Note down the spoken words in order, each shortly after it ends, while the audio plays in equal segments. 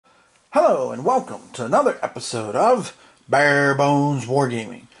Hello and welcome to another episode of Bare Bones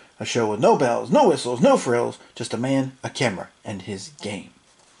Wargaming, a show with no bells, no whistles, no frills, just a man, a camera, and his game.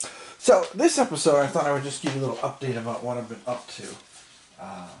 So this episode, I thought I would just give you a little update about what I've been up to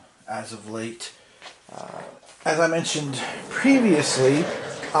as of late. As I mentioned previously,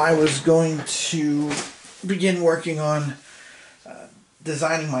 I was going to begin working on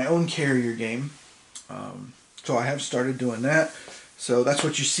designing my own carrier game. So I have started doing that. So that's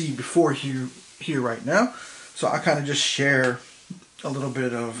what you see before here right now. So I kind of just share a little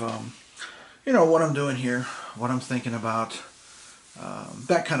bit of, what I'm doing here, what I'm thinking about,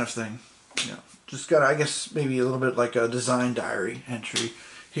 that kind of thing. Just got, I guess, maybe a little bit like a design diary entry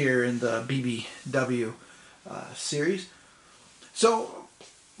here in the BBW series. So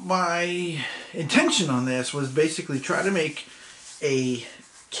my intention on this was basically try to make a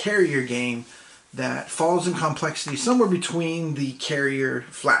carrier game that falls in complexity somewhere between the carrier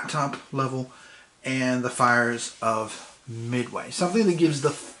flat top level and the fires of Midway. Something that gives the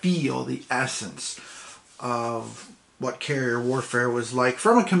feel, the essence of what carrier warfare was like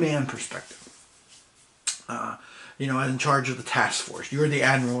from a command perspective. In charge of the task force. You're the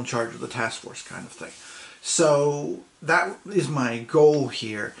admiral in charge of the task force kind of thing. So that is my goal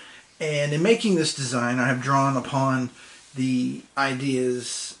here. And in making this design, I have drawn upon the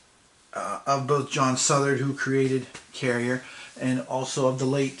ideas of both John Southard, who created Carrier, and also of the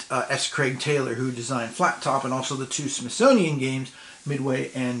late S. Craig Taylor, who designed Flat Top, and also the two Smithsonian games,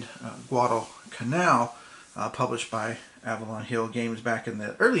 Midway and Guadalcanal, published by Avalon Hill Games back in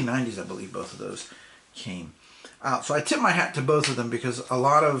the early 90s, I believe both of those came out. So I tip my hat to both of them because a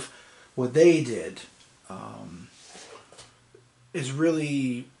lot of what they did is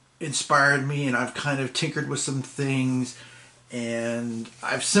really inspired me, and I've kind of tinkered with some things, and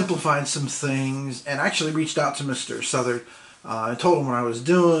I've simplified some things, and actually reached out to Mr. Southard. I told him what I was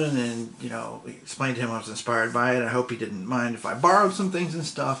doing, and explained to him I was inspired by it. I hope he didn't mind if I borrowed some things and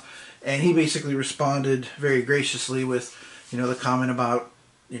stuff. And he basically responded very graciously with, the comment about,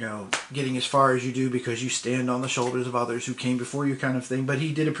 getting as far as you do because you stand on the shoulders of others who came before you, kind of thing. But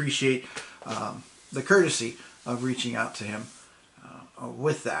he did appreciate the courtesy of reaching out to him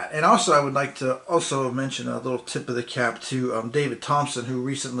with that. And also, I would like to also mention a little tip of the cap to David Thompson, who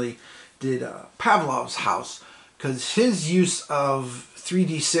recently did Pavlov's House, because his use of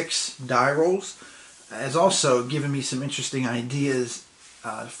 3d6 die rolls has also given me some interesting ideas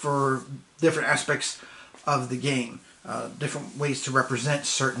for different aspects of the game, different ways to represent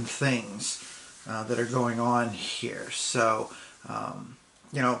certain things that are going on here. So,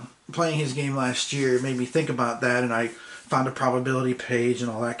 playing his game last year made me think about that, and I found a probability page and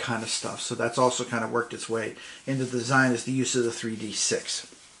all that kind of stuff. So that's also kind of worked its way into the design, is the use of the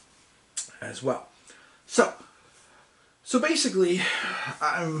 3d6 as well. So basically,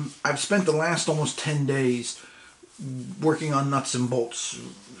 I've spent the last almost 10 days working on nuts and bolts,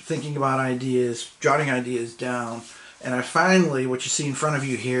 thinking about ideas, jotting ideas down, and I finally, what you see in front of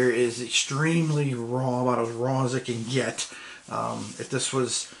you here is extremely raw, about as raw as it can get. If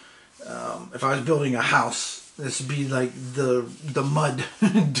I was building a house, this would be like the mud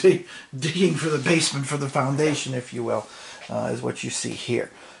digging for the basement, for the foundation, if you will, is what you see here.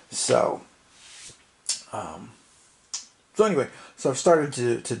 So anyway, so I've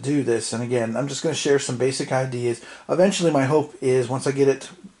started to do this, and again, I'm just going to share some basic ideas. Eventually, my hope is, once I get it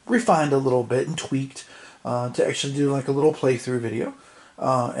refined a little bit and tweaked, to actually do like a little playthrough video.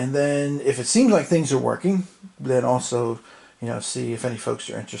 And then if it seems like things are working, then also, see if any folks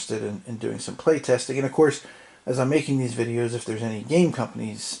are interested in doing some play testing. And of course, as I'm making these videos, if there's any game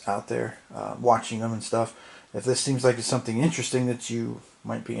companies out there watching them and stuff, if this seems like it's something interesting that you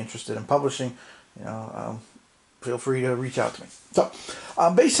might be interested in publishing, feel free to reach out to me. So,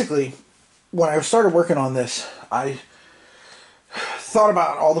 basically, when I started working on this, I thought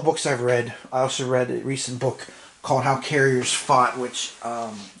about all the books I've read. I also read a recent book called How Carriers Fought, which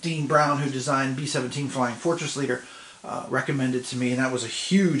Dean Brown, who designed B-17 Flying Fortress Leader, recommended to me, and that was a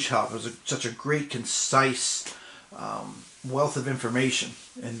huge help. It was such a great, concise wealth of information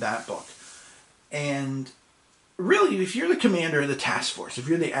in that book. And really, if you're the commander of the task force, if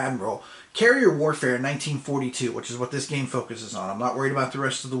you're the admiral, carrier warfare in 1942, which is what this game focuses on. I'm not worried about the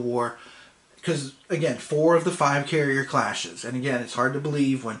rest of the war, because, again, 4 of the 5 carrier clashes. And again, it's hard to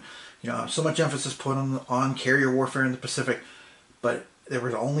believe when, so much emphasis put on carrier warfare in the Pacific, but there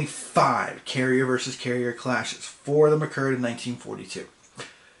were only 5 carrier versus carrier clashes. 4 of them occurred in 1942.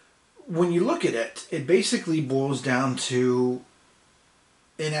 When you look at it, it basically boils down to,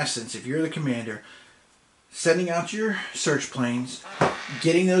 in essence, if you're the commander, sending out your search planes,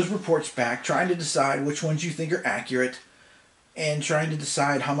 getting those reports back, trying to decide which ones you think are accurate, and trying to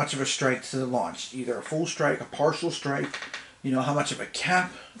decide how much of a strike to launch, either a full strike, a partial strike, how much of a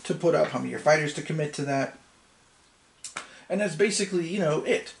cap to put up, how many of your fighters to commit to that. And that's basically,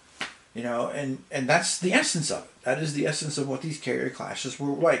 it. And that's the essence of it. That is the essence of what these carrier clashes were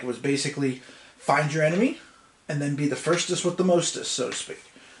like. It was basically find your enemy and then be the firstest with the mostest, so to speak.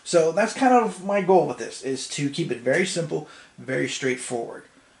 So that's kind of my goal with this, is to keep it very simple, very straightforward.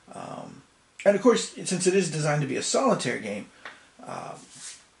 And of course, since it is designed to be a solitaire game,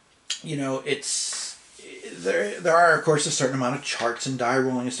 it's there are of course a certain amount of charts and die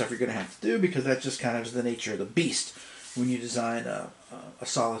rolling and stuff you're going to have to do, because that's just kind of the nature of the beast when you design a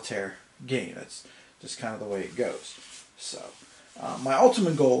solitaire game. That's just kind of the way it goes. So my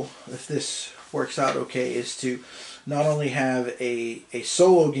ultimate goal, if this works out okay, is to not only have a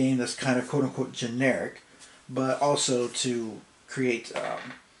solo game that's kind of quote-unquote generic, but also to create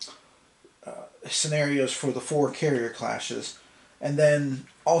scenarios for the 4 carrier clashes, and then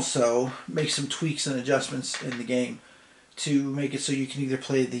also make some tweaks and adjustments in the game to make it so you can either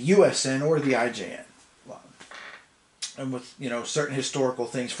play the USN or the IJN. And with certain historical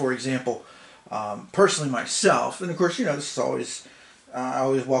things, for example, personally myself, and of course this is always I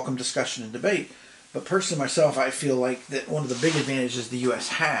always welcome discussion and debate, but personally myself, I feel like that one of the big advantages the U.S.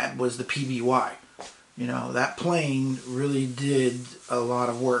 had was the PBY. That plane really did a lot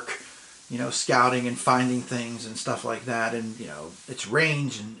of work, scouting and finding things and stuff like that, and its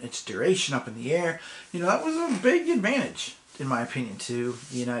range and its duration up in the air. That was a big advantage, in my opinion, to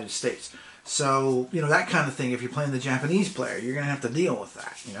the United States. So, that kind of thing, if you're playing the Japanese player, you're going to have to deal with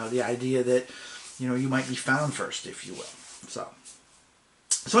that. The idea that, you might be found first, if you will.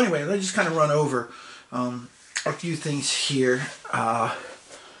 So anyway, let's just kind of run over a few things here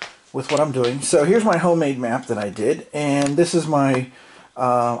with what I'm doing. So here's my homemade map that I did, and this is my,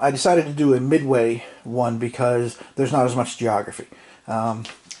 I decided to do a midway one because there's not as much geography.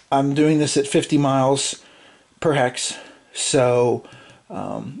 I'm doing this at 50 miles per hex, so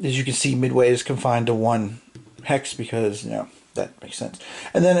as you can see, midway is confined to 1 hex because, that makes sense.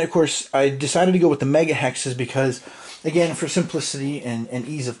 And then, of course, I decided to go with the mega hexes because, again, for simplicity and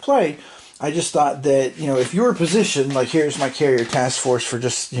ease of play, I just thought that, if you were positioned, like here's my carrier task force for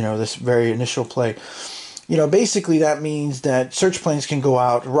just, this very initial play, basically that means that search planes can go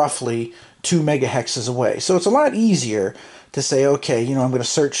out roughly 2 mega hexes away. So it's a lot easier to say, okay, I'm going to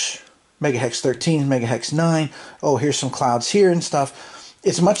search megahex 13, megahex 9, oh, here's some clouds here and stuff.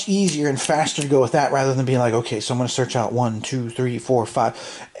 It's much easier and faster to go with that rather than being like, okay, so I'm going to search out 1, 2, 3, 4,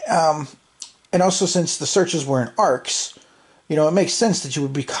 5. And also, since the searches were in arcs, it makes sense that you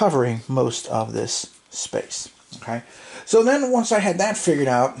would be covering most of this space. Okay, so then once I had that figured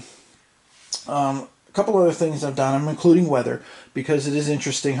out, a couple other things I've done, I'm including weather, because it is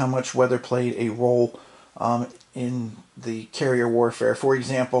interesting how much weather played a role in the carrier warfare. For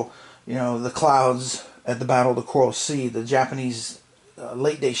example, the clouds at the Battle of the Coral Sea, the Japanese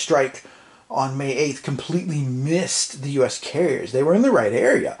late-day strike on May 8th completely missed the U.S. carriers. They were in the right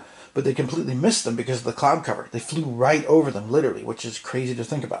area, but they completely missed them because of the cloud cover. They flew right over them, literally, which is crazy to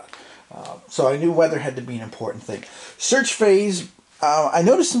think about. So I knew weather had to be an important thing. Search phase, I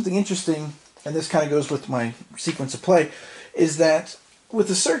noticed something interesting, and this kind of goes with my sequence of play, is that with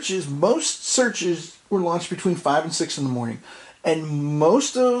the searches, most searches were launched between 5 and 6 in the morning, and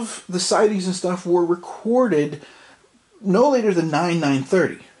most of the sightings and stuff were recorded no later than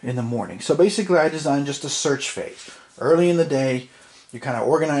 9:30 in the morning. So basically I designed just a search phase. Early in the day, you're kind of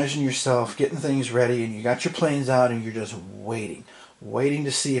organizing yourself, getting things ready, and you got your planes out and you're just waiting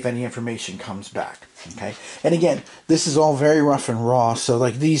to see if any information comes back. Okay, and again, this is all very rough and raw, so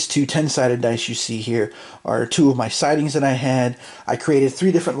like these two 10-sided dice you see here are 2 of my sightings that I had. I created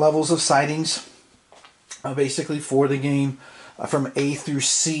 3 different levels of sightings basically for the game, from A through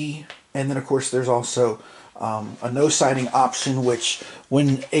C, and then of course there's also a no sighting option, which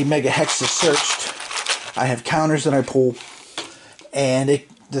when a mega hex is searched, I have counters that I pull, and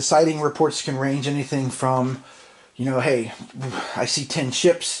the sighting reports can range anything from, hey, I see 10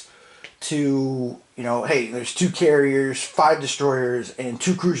 ships, to, hey, there's 2 carriers, 5 destroyers, and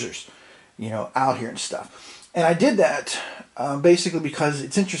 2 cruisers, out here and stuff. And I did that basically because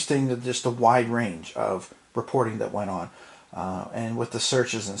it's interesting that just the wide range of reporting that went on. And with the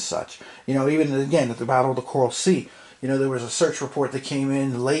searches and such. Even again at the Battle of the Coral Sea, there was a search report that came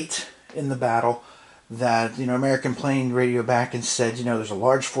in late in the battle that, American plane radioed back and said, there's a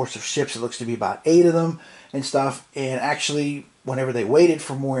large force of ships, it looks to be about 8 of them and stuff. And actually, whenever they waited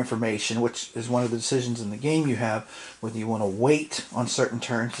for more information, which is one of the decisions in the game you have, whether you want to wait on certain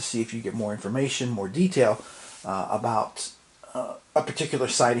turns to see if you get more information, more detail about a particular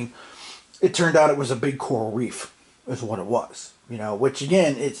sighting, it turned out it was a big coral reef. is what it was. You know, which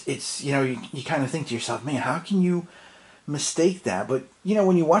again, it's you know, you kind of think to yourself, man, how can you mistake that? But you know,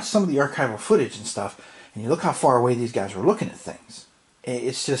 when you watch some of the archival footage and stuff, and you look how far away these guys were looking at things,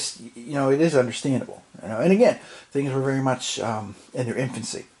 it's just, you know, it is understandable. You know? And again, things were very much in their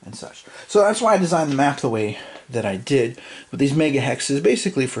infancy and such. So that's why I designed the map the way that I did with these mega hexes,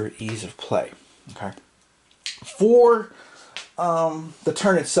 basically for ease of play. Okay. For the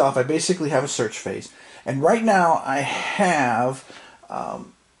turn itself, I basically have a search phase. And right now I have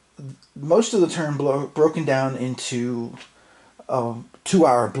most of the turn broken down into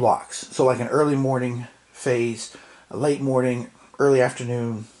 2-hour blocks. So like an early morning phase, a late morning, early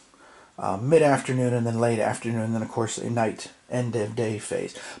afternoon, mid-afternoon, and then late afternoon, and then of course a night, end of day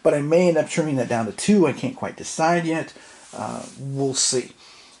phase. But I may end up trimming that down to 2. I can't quite decide yet. We'll see.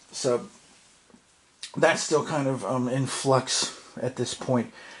 So that's still kind of in flux at this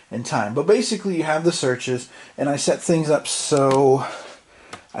point in time. But basically you have the searches, and I set things up so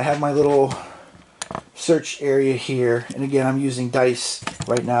I have my little search area here. And again, I'm using dice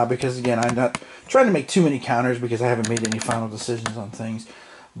right now because again, I'm not trying to make too many counters because I haven't made any final decisions on things.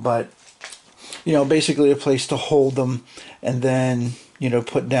 But you know, basically a place to hold them, and then, you know,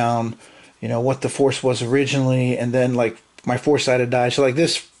 put down, you know, what the force was originally, and then like my 4-sided die. So like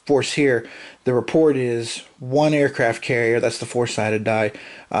this force here, the report is 1 aircraft carrier. That's the 4-sided die.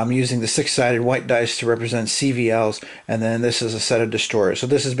 I'm using the 6-sided white dice to represent CVLs, and then this is a set of destroyers. So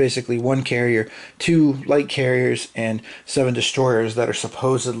this is basically 1 carrier, 2 light carriers, and 7 destroyers that are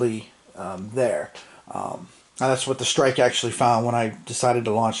supposedly there. That's what the strike actually found when I decided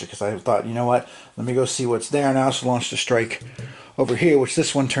to launch it, because I thought, you know what, let me go see what's there. And I also launched a strike over here, which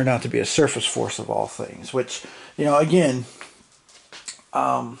this one turned out to be a surface force of all things, which, you know, again,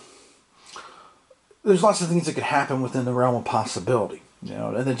 there's lots of things that could happen within the realm of possibility. You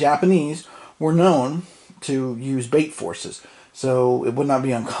know, and the Japanese were known to use bait forces, so it would not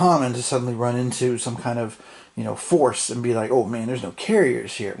be uncommon to suddenly run into some kind of, you know, force and be like, oh man, there's no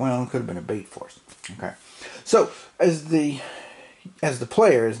carriers here. Well, it could have been a bait force. Okay. So as the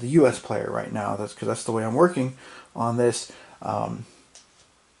player, as the U.S. player right now, that's because that's the way I'm working on this.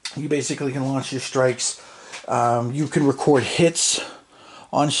 You basically can launch your strikes. You can record hits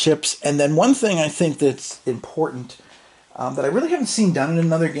on ships, and then one thing I think that's important that I really haven't seen done in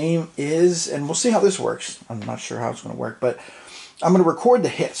another game is, and we'll see how this works. I'm not sure how it's going to work, but I'm going to record the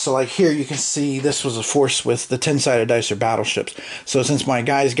hits. So like here you can see this was a force with the 10-sided dice or battleships. So since my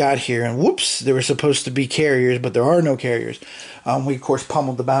guys got here and whoops, there were supposed to be carriers, but there are no carriers, we of course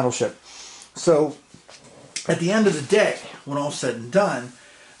pummeled the battleship. So at the end of the day, when all's said and done,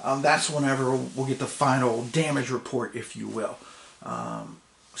 that's whenever we'll get the final damage report, if you will.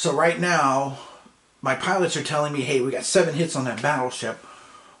 So right now, my pilots are telling me, hey, we got 7 hits on that battleship,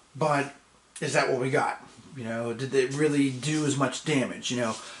 but is that what we got? You know, did it really do as much damage? You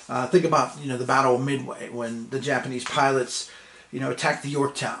know, think about, you know, the Battle of Midway when the Japanese pilots, you know, attacked the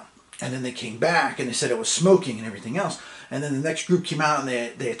Yorktown, and then they came back and they said it was smoking and everything else. And then the next group came out and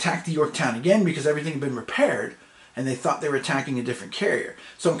they attacked the Yorktown again because everything had been repaired, and they thought they were attacking a different carrier.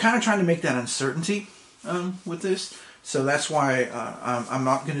 So I'm kind of trying to make that uncertainty with this. So that's why I'm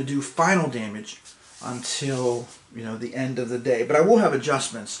not going to do final damage until, you know, the end of the day. But I will have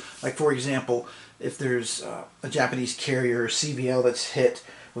adjustments. Like, for example, if there's a Japanese carrier or CVL that's hit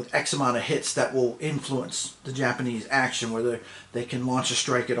with X amount of hits, that will influence the Japanese action, whether they can launch a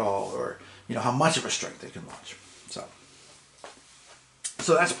strike at all, or, you know, how much of a strike they can launch.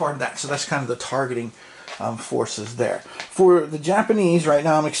 So that's part of that. So that's kind of the targeting forces there. For the Japanese, right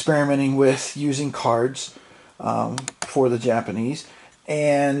now I'm experimenting with using cards for the Japanese,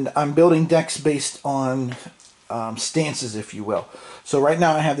 and I'm building decks based on stances, if you will. So right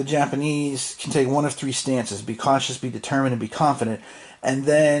now I have the Japanese can take one of 3 stances: be cautious, be determined, and be confident. And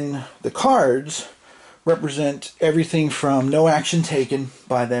then the cards represent everything from no action taken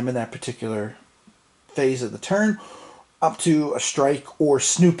by them in that particular phase of the turn, up to a strike or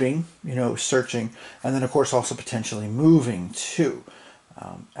snooping, you know, searching, and then of course also potentially moving too,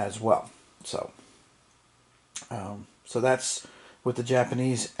 as well. So that's with the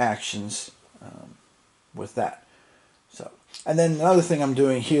Japanese actions with that. So, and then another thing I'm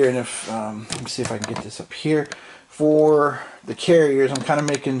doing here, and if let me see if I can get this up here, for the carriers, I'm kind of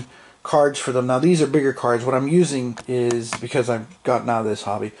making cards for them. Now these are bigger cards. What I'm using is, because I've gotten out of this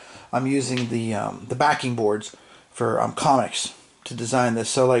hobby, I'm using the backing boards for comics to design this.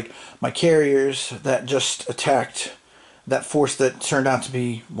 So like my carriers that just attacked that force that turned out to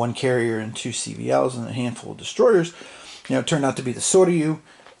be 1 carrier and 2 CVLs and a handful of destroyers, you know, it turned out to be the Soryu,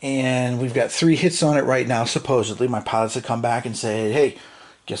 and we've got 3 hits on it right now, supposedly. My pilots have come back and said, hey,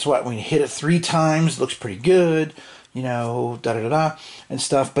 guess what? When you hit it 3 times, it looks pretty good. you know, da da da da, and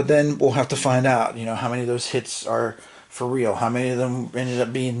stuff. But then we'll have to find out, you know, how many of those hits are for real, how many of them ended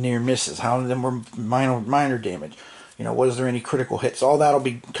up being near misses, how many of them were minor damage. You know, was there any critical hits? All that'll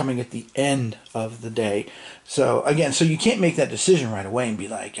be coming at the end of the day. So again, so you can't make that decision right away and be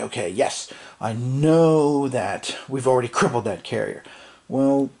like, okay, yes, I know that we've already crippled that carrier.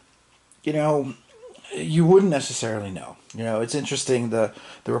 Well, you know, you wouldn't necessarily know. You know, it's interesting, the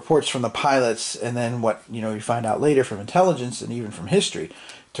reports from the pilots and then what, you know, you find out later from intelligence and even from history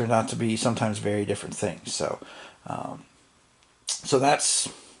turned out to be sometimes very different things. So, so that's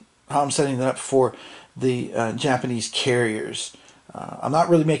how I'm setting that up for the Japanese carriers. I'm not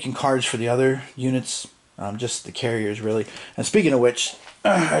really making cards for the other units, just the carriers really. And speaking of which,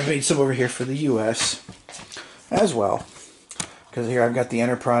 I've made some over here for the U.S. as well. Because here I've got the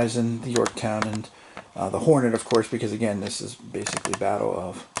Enterprise and the Yorktown and the Hornet, of course, because again, this is basically Battle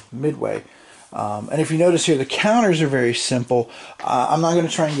of Midway. And if you notice here, the counters are very simple. I'm not going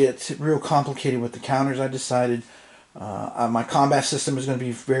to try and get real complicated with the counters. I decided my combat system is going to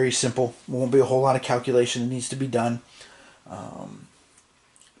be very simple. There won't be a whole lot of calculation that needs to be done.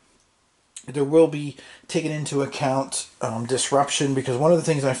 There will be taken into account disruption, because one of the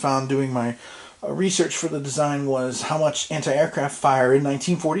things I found doing my research for the design was how much anti-aircraft fire in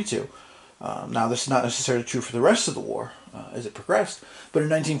 1942. Now, this is not necessarily true for the rest of the war as it progressed, but in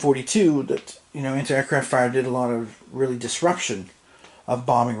 1942, that, you know, anti-aircraft fire did a lot of really disruption of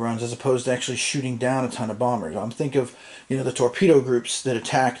bombing runs as opposed to actually shooting down a ton of bombers. Think of, you know, the torpedo groups that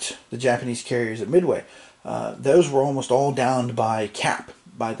attacked the Japanese carriers at Midway. Those were almost all downed by CAP,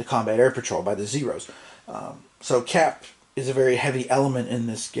 by the Combat Air Patrol, by the Zeros. So CAP is a very heavy element in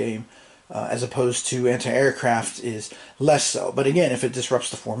this game, as opposed to anti-aircraft is less so. But again, if it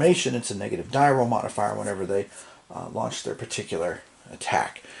disrupts the formation, it's a negative die roll modifier whenever they launch their particular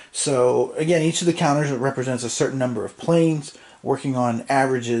attack. So again, each of the counters represents a certain number of planes, working on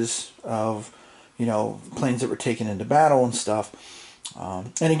averages of, you know, planes that were taken into battle and stuff.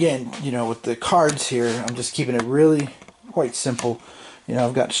 And again, you know, with the cards here, I'm just keeping it really quite simple. You know,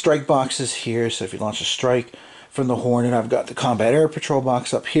 I've got strike boxes here, so if you launch a strike from the Hornet, I've got the Combat Air Patrol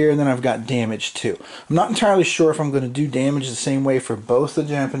box up here, and then I've got damage too. I'm not entirely sure if I'm going to do damage the same way for both the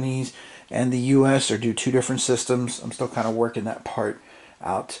Japanese and the US, or do two different systems. I'm still kind of working that part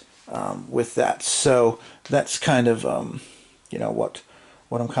out with that. So that's kind of, you know, what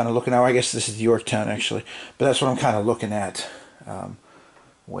I'm kind of looking at. I guess this is Yorktown actually, but that's what I'm kind of looking at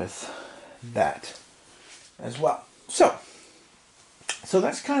with that as well. So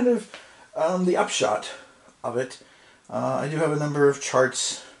that's kind of the upshot of it. I do have a number of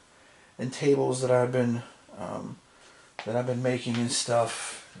charts and tables that I've been making and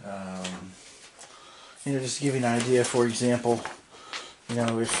stuff. You know, just to give you an idea. For example, you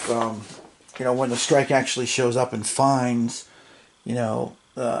know, if you know, when the strike actually shows up and finds, you know,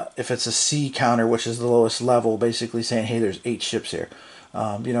 if it's a C counter, which is the lowest level, basically saying, hey, there's 8 ships here.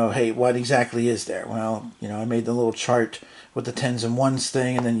 You know, hey, what exactly is there? Well, you know, I made the little chart with the 10s and 1s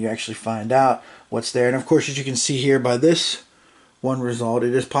thing, and then you actually find out what's there. And of course, as you can see here by this one result,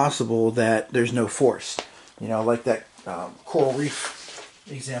 it is possible that there's no force. You know, like that coral reef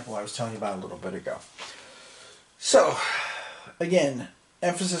example I was telling you about a little bit ago. So, again,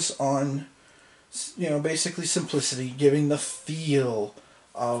 emphasis on, you know, basically simplicity, giving the feel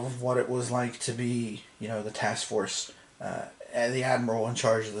of what it was like to be, you know, the task force, the admiral in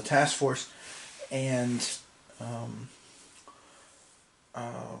charge of the task force, and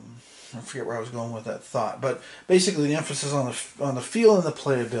I forget where I was going with that thought, but basically the emphasis on the feel and the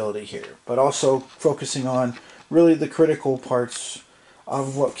playability here, but also focusing on really the critical parts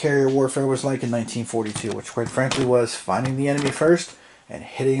of what carrier warfare was like in 1942, which quite frankly was finding the enemy first and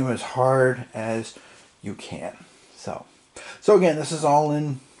hitting him as hard as you can. So again, this is all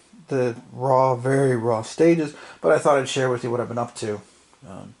in the raw, very raw stages, but I thought I'd share with you what I've been up to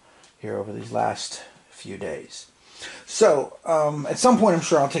here over these last few days. So, at some point I'm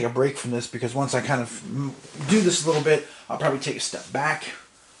sure I'll take a break from this, because once I kind of do this a little bit, I'll probably take a step back,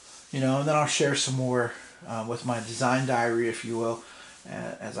 you know, and then I'll share some more with my design diary, if you will,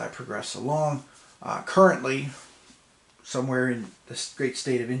 as I progress along. Currently, somewhere in the great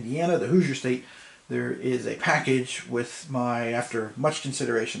state of Indiana, the Hoosier State, there is a package with my, after much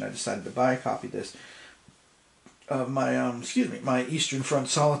consideration, I decided to buy a copy of this, of my, my Eastern Front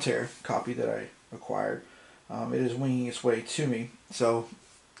Solitaire copy that I acquired. It is winging its way to me. So,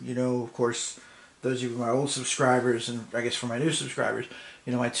 you know, of course, those of you my old subscribers, and I guess for my new subscribers,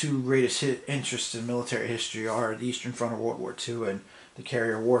 you know, my two greatest interests in military history are the Eastern Front of World War II and the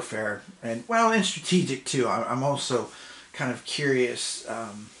carrier warfare, and well, and strategic too. I'm also kind of curious,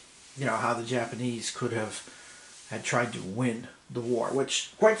 you know, how the Japanese could have had tried to win the war,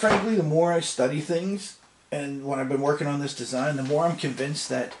 which, quite frankly, the more I study things and when I've been working on this design, the more I'm convinced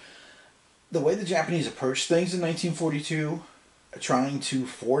that the way the Japanese approached things in 1942, trying to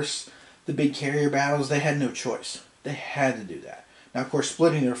force the big carrier battles, they had no choice. They had to do that. Now, of course,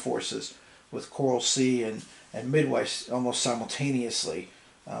 splitting their forces with Coral Sea and Midway almost simultaneously,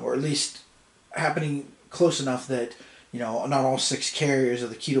 or at least happening close enough that, you know, not all 6 carriers of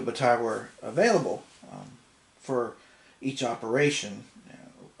the Kido Butai were available for each operation,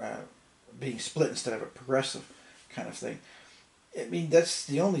 being split instead of a progressive kind of thing. I mean, that's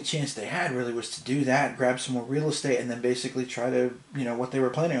the only chance they had, really, was to do that, grab some more real estate, and then basically try to, you know, what they were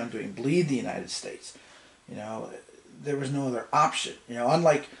planning on doing, bleed the United States. You know, there was no other option. You know,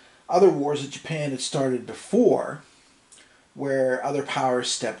 unlike other wars that Japan had started before, where other powers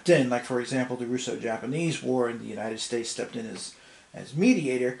stepped in, like, for example, the Russo-Japanese War, and the United States stepped in as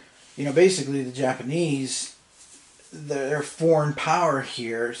mediator. You know, basically, the Japanese, their foreign power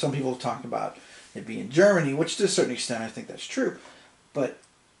here, some people talk about it being Germany, which to a certain extent I think that's true. But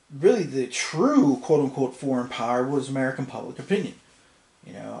really the true quote-unquote foreign power was American public opinion.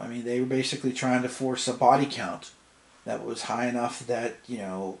 You know, I mean, they were basically trying to force a body count that was high enough that, you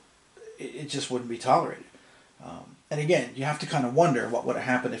know, it just wouldn't be tolerated. And again, you have to kind of wonder what would have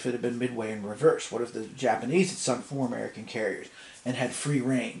happened if it had been Midway in reverse. What if the Japanese had sunk 4 American carriers and had free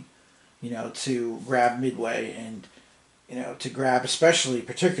reign, you know, to grab Midway and, you know, to grab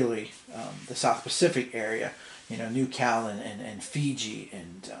particularly the South Pacific area, you know, New Cal and Fiji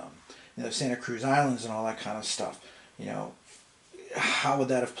and, you know, Santa Cruz Islands and all that kind of stuff. You know, how would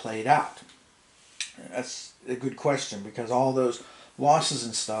that have played out? That's a good question, because all those losses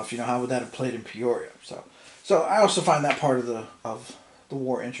and stuff, you know, how would that have played in Peoria? So I also find that part of the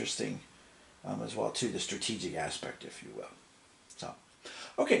war interesting as well, too, the strategic aspect, if you will. So,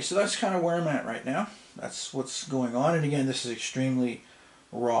 okay, so that's kind of where I'm at right now. That's what's going on. And again, this is extremely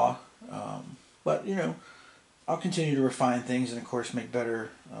raw. But, you know, I'll continue to refine things and, of course, make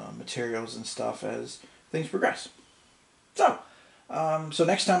better materials and stuff as things progress. So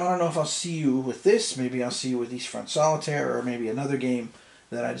next time, I don't know if I'll see you with this. Maybe I'll see you with East Front Solitaire, or maybe another game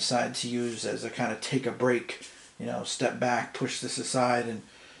that I decide to use as a kind of take a break, you know, step back, push this aside, and,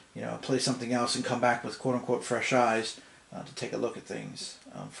 you know, play something else and come back with quote-unquote fresh eyes to take a look at things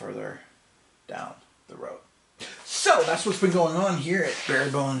further down the road. So that's what's been going on here at Bare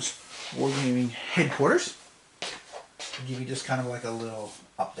Bones Wargaming headquarters. I'll give you just kind of like a little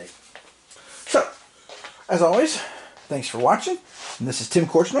update. So, as always, thanks for watching. And this is Tim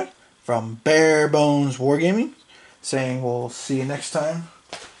Korchman from Bare Bones Wargaming, saying we'll see you next time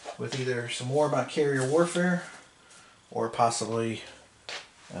with either some more about carrier warfare, or possibly,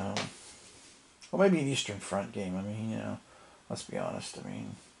 well, maybe an Eastern Front game. I mean, you know, let's be honest. I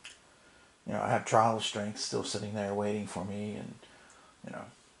mean, you know, I have Trial of Strength still sitting there waiting for me, and, you know,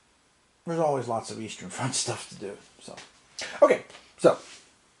 there's always lots of Eastern Front stuff to do. So, okay, so,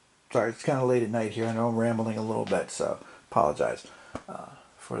 sorry, it's kind of late at night here. I know I'm rambling a little bit, so apologize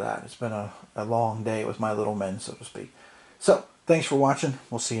for that. It's been a long day with my little men, so to speak. So, thanks for watching.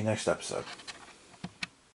 We'll see you next episode.